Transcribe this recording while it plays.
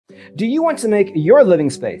Do you want to make your living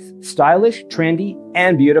space stylish, trendy,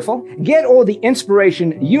 and beautiful? Get all the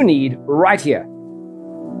inspiration you need right here.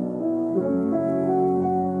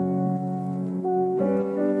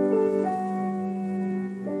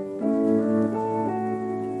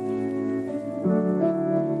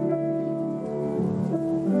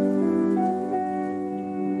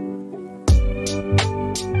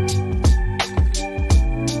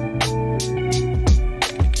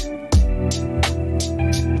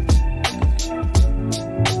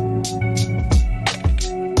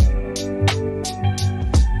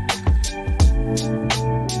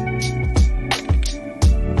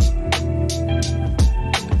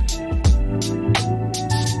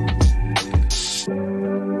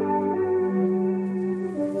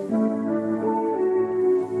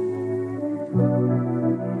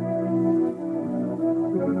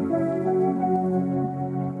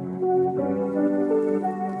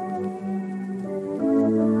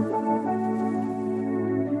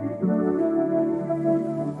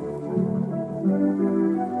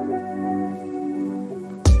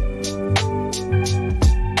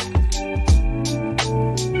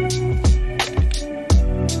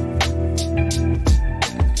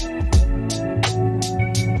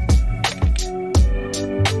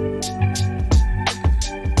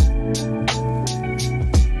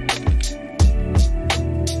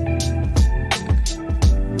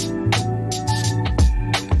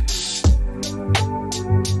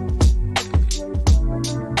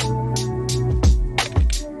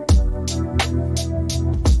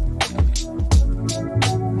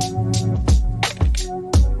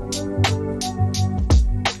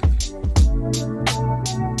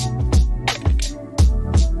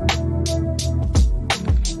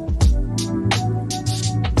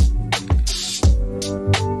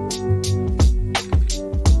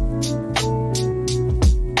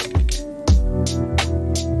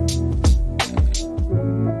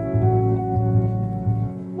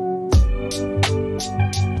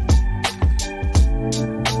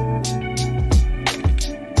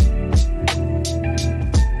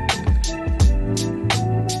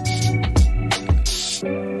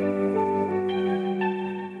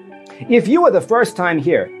 If you are the first time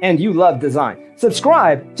here and you love design,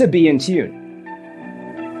 subscribe to Be in Tune.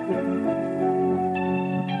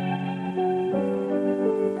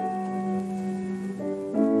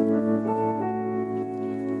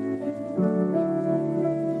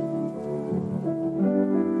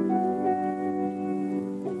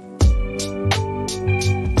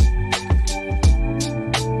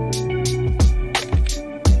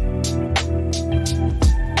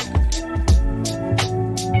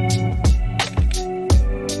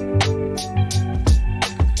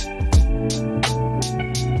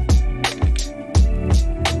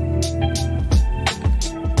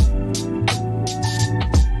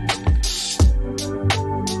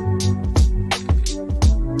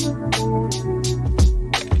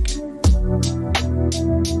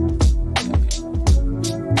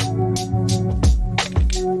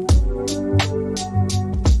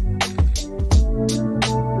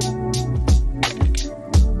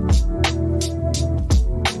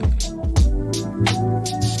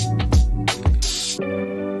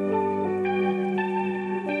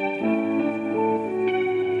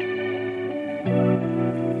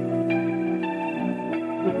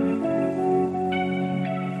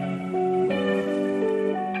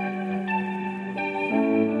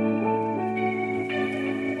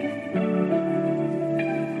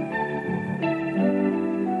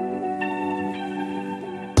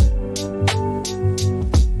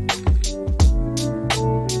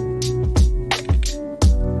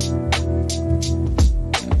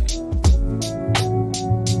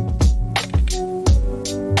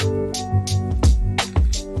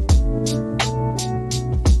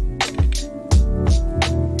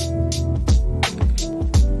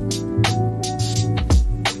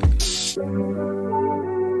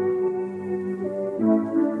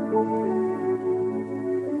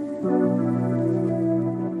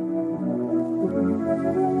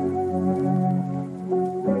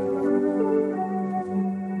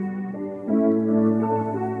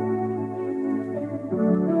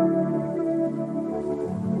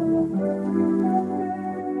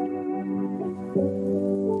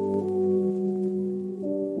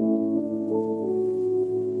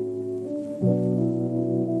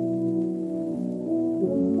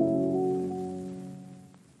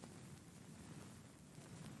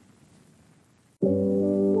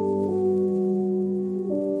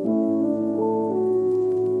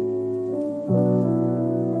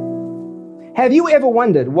 Have you ever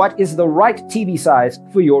wondered what is the right TV size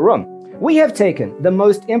for your room? We have taken the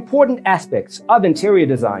most important aspects of interior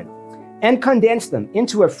design and condensed them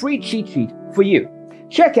into a free cheat sheet for you.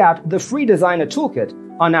 Check out the free designer toolkit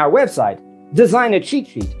on our website,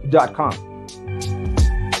 designercheatsheet.com.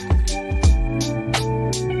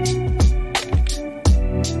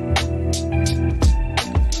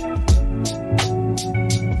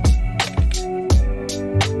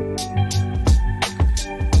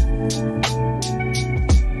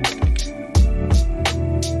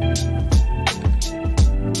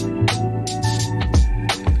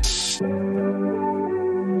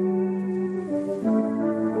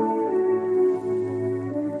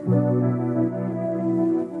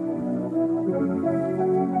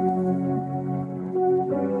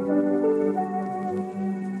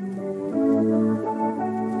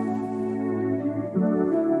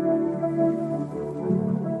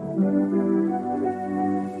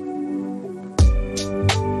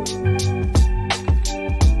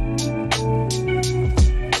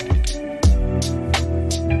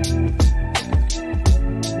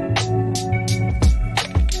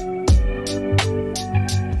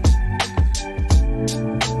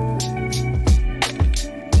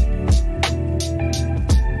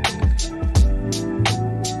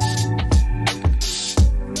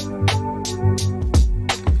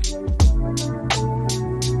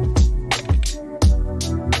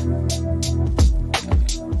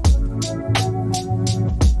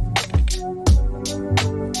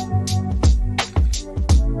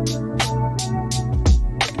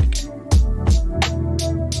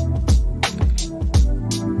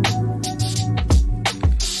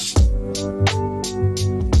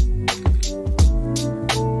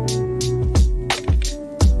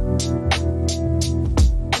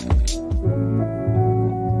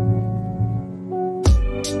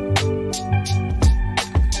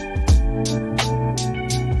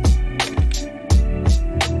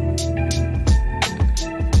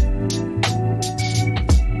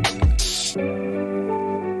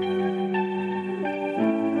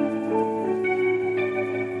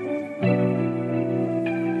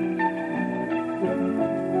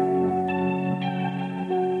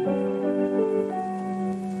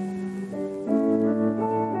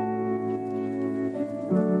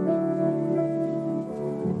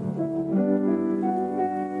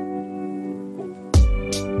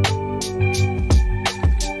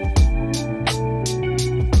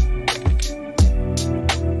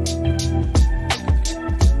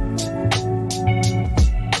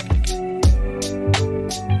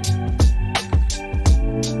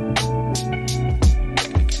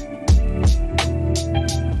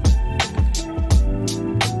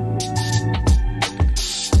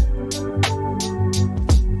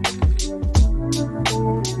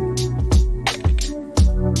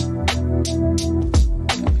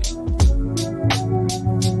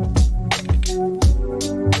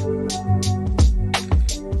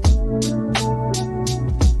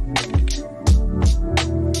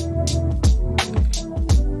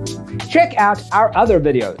 Check out our other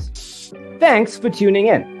videos. Thanks for tuning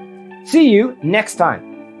in. See you next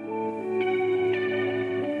time.